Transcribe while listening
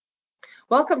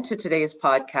Welcome to today's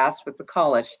podcast with the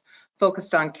College,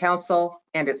 focused on Council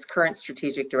and its current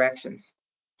strategic directions.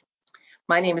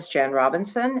 My name is Jan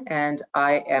Robinson, and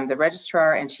I am the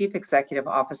Registrar and Chief Executive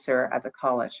Officer at the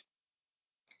College.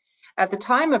 At the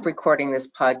time of recording this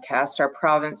podcast, our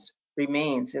province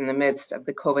remains in the midst of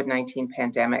the COVID-19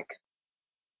 pandemic.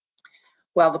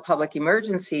 While the public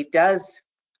emergency does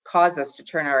cause us to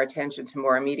turn our attention to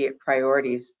more immediate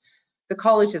priorities, the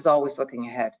College is always looking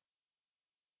ahead.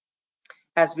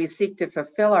 As we seek to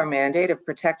fulfill our mandate of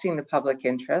protecting the public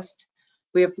interest,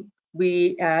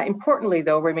 we importantly,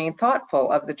 though, remain thoughtful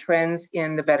of the trends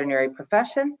in the veterinary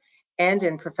profession and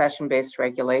in profession-based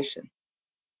regulation.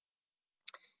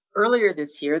 Earlier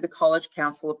this year, the College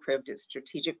Council approved its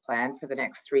strategic plan for the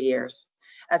next 3 years,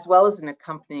 as well as an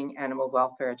accompanying animal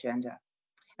welfare agenda.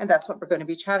 And that's what we're going to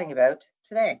be chatting about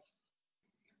today.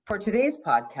 For today's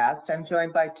podcast, I'm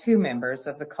joined by two members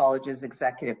of the College's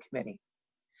Executive Committee.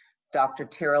 Dr.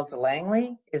 Tyrrell de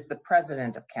Langley is the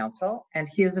President of Council, and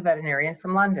he is a veterinarian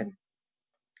from London.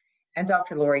 And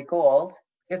Dr. Laurie Gold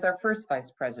is our first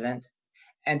Vice President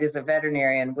and is a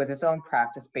veterinarian with his own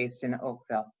practice based in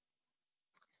Oakville.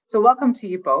 So welcome to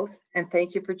you both, and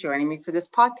thank you for joining me for this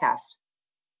podcast.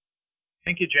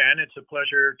 Thank you, Jan. It's a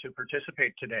pleasure to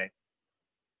participate today.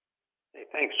 Hey,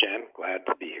 thanks, Jan. Glad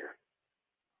to be here.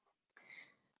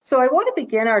 So I want to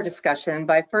begin our discussion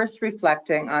by first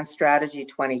reflecting on Strategy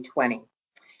 2020,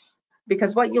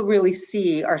 because what you'll really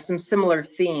see are some similar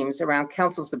themes around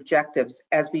Council's objectives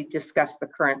as we discuss the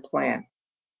current plan.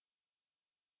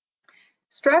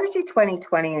 Strategy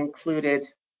 2020 included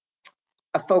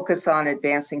a focus on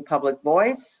advancing public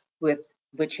voice,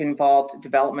 which involved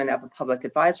development of a public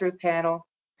advisory panel,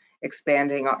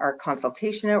 expanding our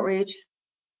consultation outreach,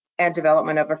 and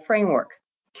development of a framework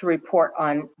to report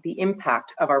on the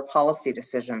impact of our policy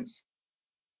decisions.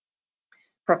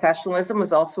 Professionalism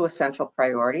was also a central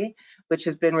priority, which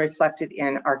has been reflected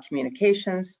in our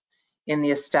communications, in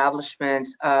the establishment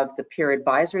of the peer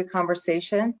advisory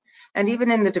conversation, and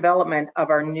even in the development of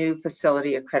our new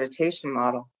facility accreditation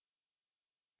model.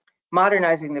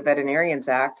 Modernizing the Veterinarians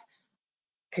Act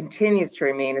continues to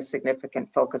remain a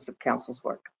significant focus of Council's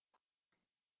work.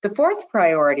 The fourth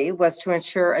priority was to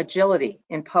ensure agility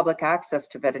in public access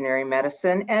to veterinary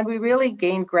medicine, and we really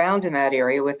gained ground in that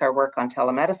area with our work on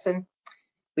telemedicine.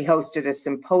 We hosted a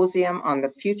symposium on the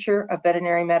future of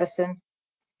veterinary medicine,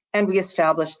 and we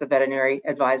established the Veterinary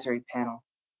Advisory Panel.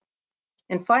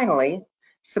 And finally,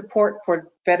 support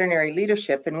for veterinary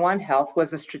leadership in One Health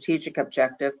was a strategic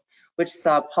objective, which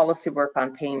saw policy work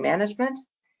on pain management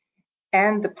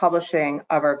and the publishing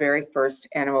of our very first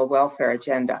animal welfare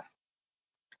agenda.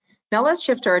 Now let's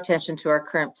shift our attention to our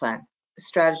current plan,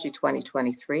 Strategy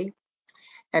 2023,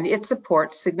 and it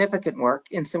supports significant work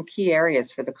in some key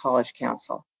areas for the College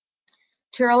Council.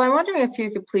 Tyrrell, I'm wondering if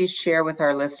you could please share with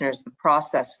our listeners the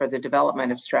process for the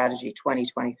development of Strategy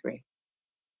 2023.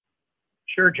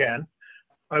 Sure, Jan.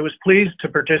 I was pleased to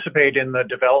participate in the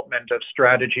development of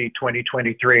Strategy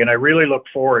 2023, and I really look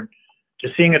forward to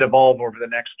seeing it evolve over the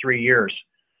next 3 years.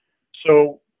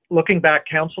 So, looking back,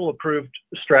 Council approved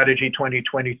Strategy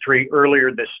 2023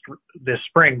 earlier this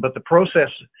spring, but the process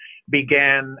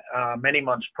began many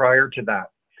months prior to that.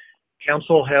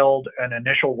 Council held an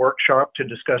initial workshop to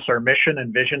discuss our mission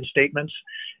and vision statements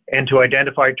and to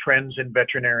identify trends in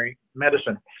veterinary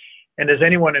medicine. And as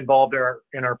anyone involved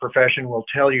in our profession will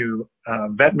tell you,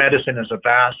 vet medicine is a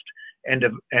vast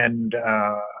and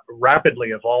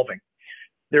rapidly evolving.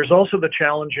 There's also the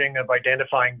challenging of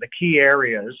identifying the key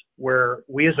areas where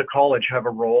we as a college have a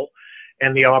role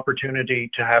and the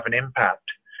opportunity to have an impact.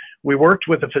 We worked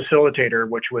with a facilitator,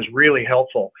 which was really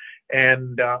helpful.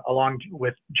 And along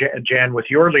with Jan, with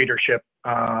your leadership,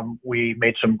 we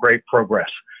made some great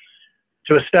progress.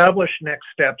 To establish next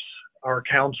steps, our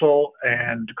council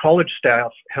and college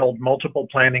staff held multiple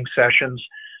planning sessions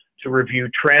to review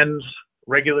trends,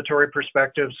 regulatory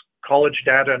perspectives, college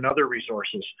data, and other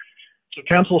resources. So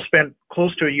Council spent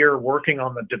close to a year working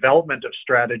on the development of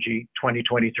Strategy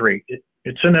 2023.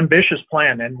 It's an ambitious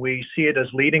plan, and we see it as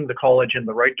leading the college in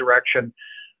the right direction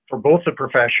for both the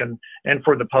profession and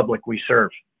for the public we serve.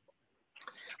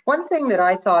 One thing that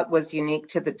I thought was unique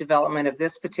to the development of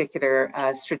this particular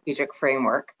strategic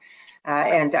framework,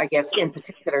 and I guess in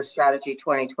particular Strategy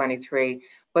 2023,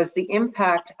 was the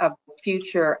impact of the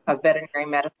Future of Veterinary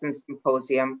Medicine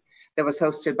Symposium that was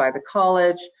hosted by the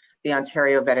college, the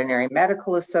Ontario Veterinary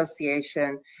Medical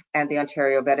Association, and the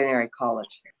Ontario Veterinary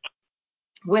College.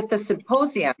 With the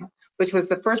symposium, which was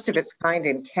the first of its kind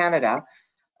in Canada,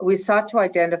 we sought to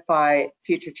identify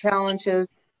future challenges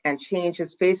and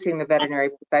changes facing the veterinary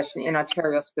profession in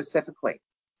Ontario specifically.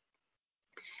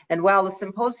 And while the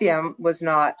symposium was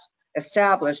not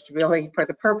established really for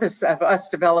the purpose of us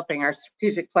developing our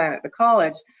strategic plan at the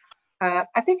college,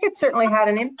 I think it certainly had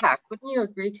an impact. Wouldn't you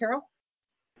agree, Terrell?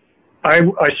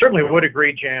 I certainly would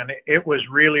agree, Jan. It was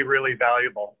really, really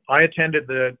valuable. I attended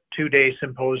the 2-day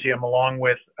symposium along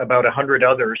with about 100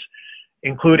 others,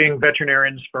 including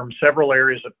veterinarians from several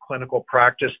areas of clinical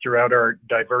practice throughout our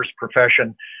diverse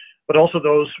profession, but also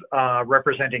those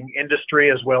representing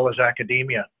industry as well as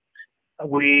academia.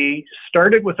 We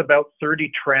started with about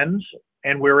 30 trends,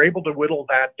 and we were able to whittle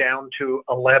that down to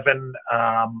 11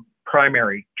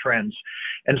 primary trends.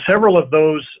 And several of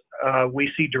those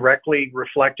we see directly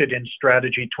reflected in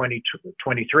Strategy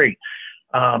 2023.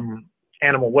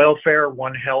 Animal welfare,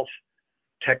 One Health,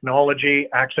 technology,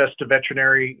 access to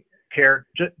veterinary care,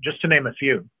 just to name a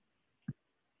few.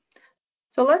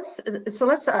 So let's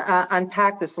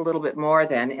unpack this a little bit more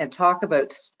then and talk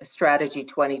about Strategy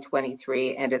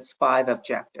 2023 and its 5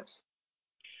 objectives.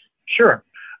 Sure.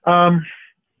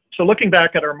 So looking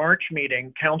back at our March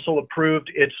meeting, Council approved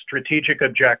its strategic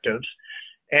objectives.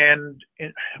 And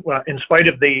in spite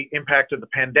of the impact of the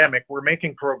pandemic, we're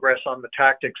making progress on the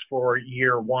tactics for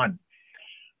year 1.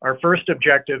 Our first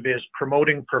objective is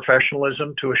promoting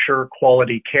professionalism to assure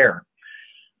quality care.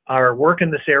 Our work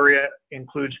in this area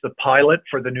includes the pilot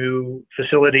for the new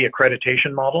facility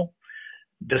accreditation model,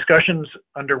 discussions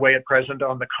underway at present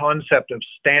on the concept of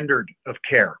standard of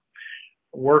care.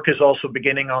 Work is also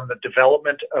beginning on the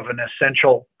development of an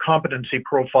essential competency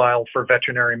profile for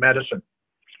veterinary medicine.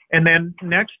 And then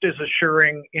next is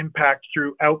assuring impact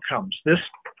through outcomes. This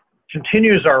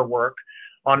continues our work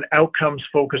on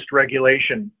outcomes-focused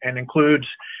regulation and includes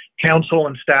council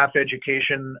and staff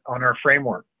education on our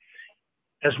framework.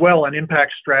 As well, an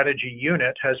impact strategy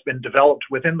unit has been developed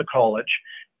within the college,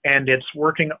 and it's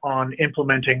working on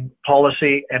implementing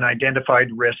policy and identified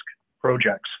risk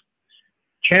projects.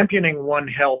 Championing One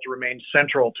Health remains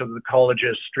central to the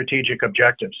college's strategic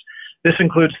objectives. This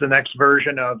includes the next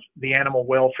version of the animal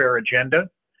welfare agenda,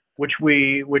 which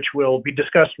will be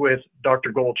discussed with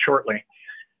Dr. Gold shortly.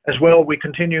 As well, we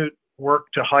continue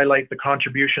work to highlight the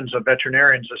contributions of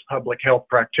veterinarians as public health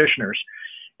practitioners.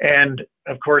 And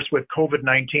of course, with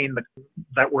COVID-19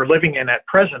 that we're living in at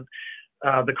present,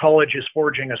 the college is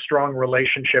forging a strong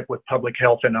relationship with public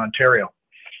health in Ontario.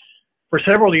 For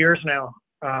several years now,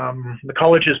 the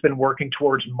college has been working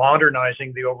towards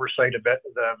modernizing the oversight of the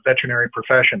veterinary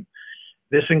profession.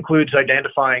 This includes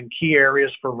identifying key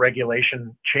areas for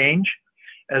regulation change,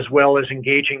 as well as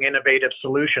engaging innovative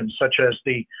solutions such as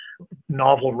the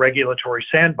novel regulatory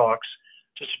sandbox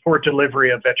to support delivery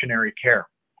of veterinary care.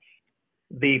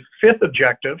 The 5th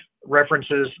objective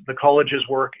references the college's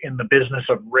work in the business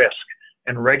of risk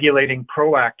and regulating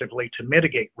proactively to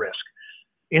mitigate risk.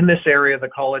 In this area, the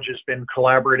college has been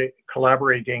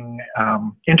collaborating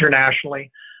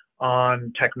internationally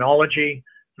on technology,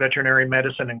 veterinary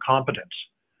medicine, and competence.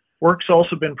 Work's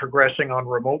also been progressing on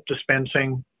remote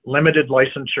dispensing, limited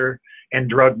licensure, and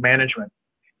drug management.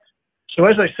 So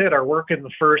as I said, our work in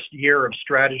the first year of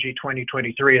Strategy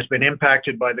 2023 has been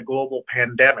impacted by the global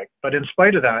pandemic. But in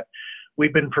spite of that,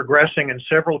 we've been progressing in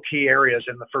several key areas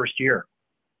in the first year.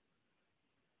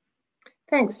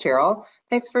 Thanks, Terrell.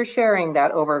 Thanks for sharing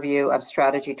that overview of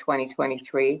Strategy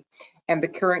 2023 and the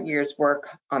current year's work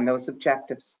on those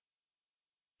objectives.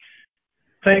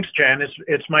 Thanks, Jan.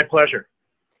 It's my pleasure.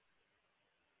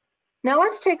 Now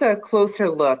let's take a closer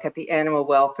look at the animal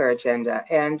welfare agenda.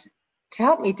 And to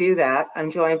help me do that,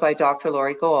 I'm joined by Dr.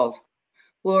 Laurie Gold.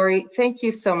 Laurie, thank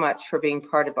you so much for being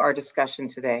part of our discussion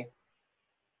today.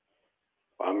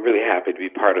 I'm really happy to be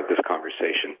part of this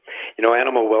conversation. You know,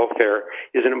 animal welfare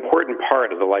is an important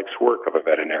part of the life's work of a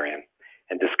veterinarian,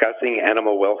 and discussing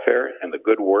animal welfare and the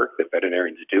good work that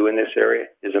veterinarians do in this area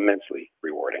is immensely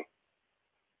rewarding.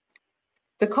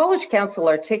 The College Council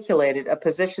articulated a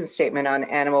position statement on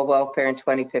animal welfare in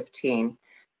 2015,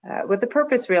 with the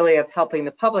purpose really of helping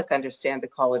the public understand the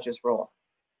college's role.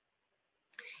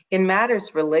 In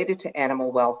matters related to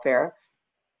animal welfare,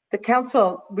 the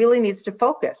Council really needs to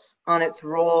focus on its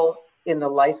role in the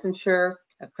licensure,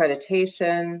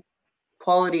 accreditation,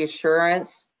 quality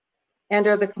assurance, and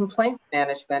or the complaint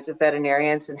management of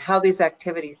veterinarians and how these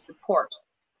activities support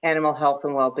animal health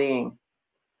and well-being.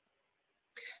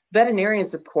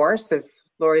 Veterinarians, of course, as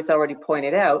Laurie's already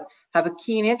pointed out, have a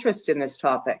keen interest in this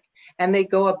topic, and they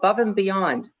go above and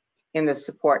beyond in the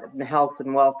support of the health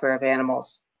and welfare of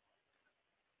animals.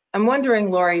 I'm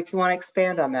wondering, Laurie, if you want to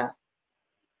expand on that.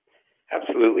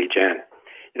 Absolutely, Jan.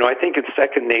 You know, I think it's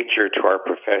second nature to our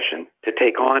profession to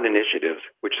take on initiatives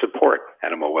which support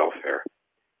animal welfare.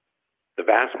 The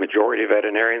vast majority of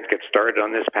veterinarians get started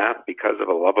on this path because of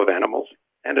a love of animals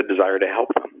and a desire to help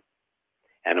them.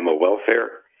 Animal welfare,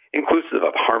 inclusive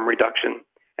of harm reduction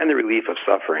and the relief of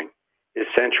suffering, is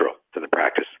central to the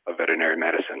practice of veterinary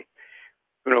medicine.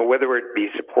 Whether it be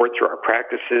support through our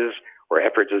practices or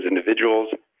efforts as individuals,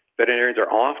 veterinarians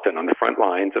are often on the front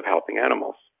lines of helping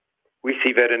animals. We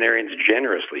see veterinarians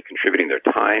generously contributing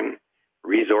their time,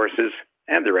 resources,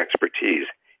 and their expertise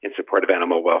in support of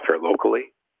animal welfare locally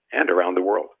and around the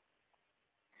world.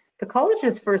 The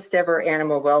college's first ever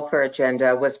animal welfare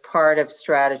agenda was part of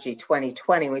Strategy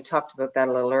 2020. We talked about that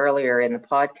a little earlier in the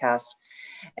podcast.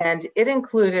 And it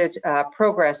included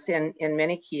progress in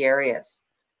many key areas.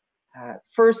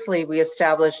 Firstly, we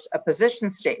established a position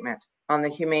statement on the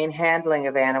humane handling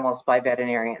of animals by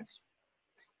veterinarians.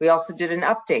 We also did an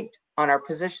update on our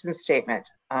position statement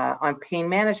on pain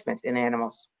management in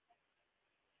animals.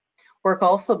 Work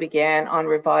also began on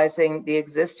revising the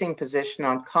existing position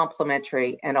on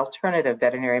complementary and alternative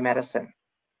veterinary medicine.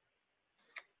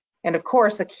 And of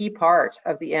course, a key part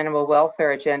of the animal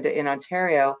welfare agenda in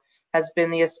Ontario has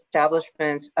been the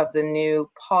establishment of the new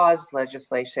PAWS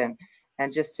legislation.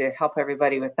 And just to help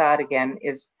everybody with that again,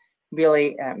 is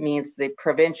really means the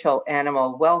Provincial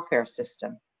Animal Welfare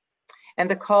System. And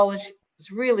the college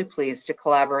is really pleased to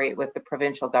collaborate with the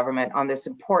provincial government on this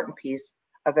important piece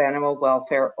of animal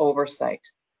welfare oversight.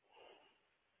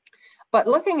 But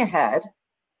looking ahead,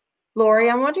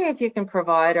 Lori, I'm wondering if you can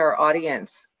provide our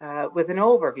audience with an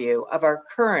overview of our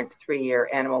current 3-year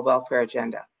animal welfare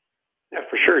agenda. Yeah,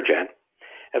 for sure, Jen.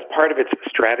 As part of its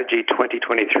Strategy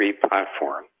 2023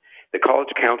 platform, the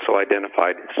College Council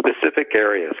identified specific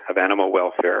areas of animal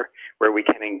welfare where we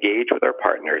can engage with our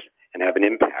partners and have an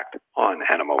impact on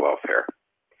animal welfare.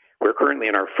 We're currently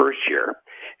in our first year,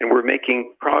 and we're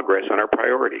making progress on our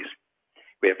priorities.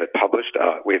 We have published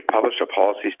a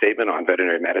policy statement on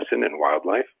veterinary medicine and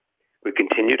wildlife. We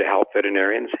continue to help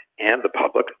veterinarians and the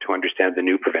public to understand the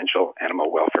new provincial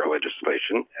animal welfare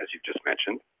legislation, as you've just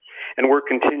mentioned. And work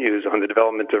continues on the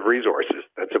development of resources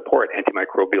that support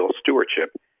antimicrobial stewardship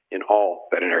in all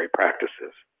veterinary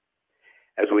practices.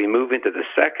 As we move into the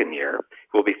second year,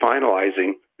 we'll be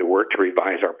finalizing the work to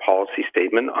revise our policy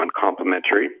statement on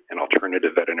complementary and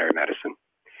alternative veterinary medicine.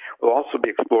 We'll also be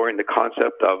exploring the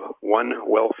concept of one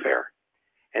welfare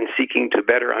and seeking to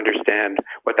better understand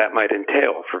what that might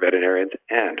entail for veterinarians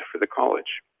and for the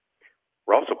college.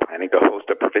 We're also planning to host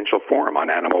a provincial forum on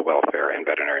animal welfare and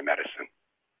veterinary medicine.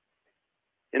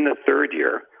 In the third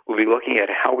year, we'll be looking at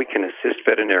how we can assist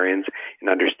veterinarians in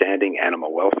understanding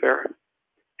animal welfare,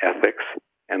 ethics,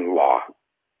 and law.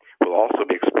 We'll also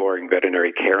be exploring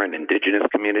veterinary care in Indigenous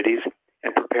communities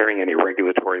and preparing any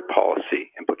regulatory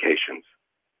policy implications.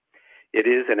 It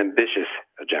is an ambitious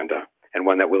agenda and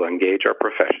one that will engage our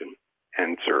profession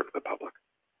and serve the public.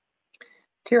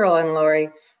 Tyrell and Lori,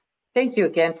 thank you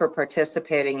again for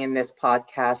participating in this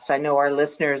podcast. I know our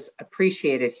listeners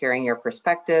appreciated hearing your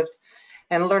perspectives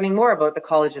and learning more about the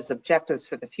college's objectives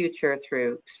for the future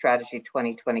through Strategy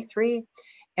 2023,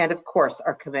 and of course,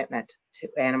 our commitment to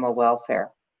animal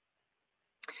welfare.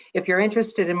 If you're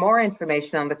interested in more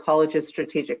information on the college's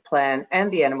strategic plan and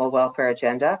the animal welfare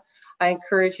agenda, I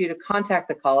encourage you to contact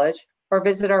the college or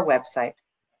visit our website.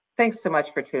 Thanks so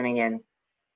much for tuning in.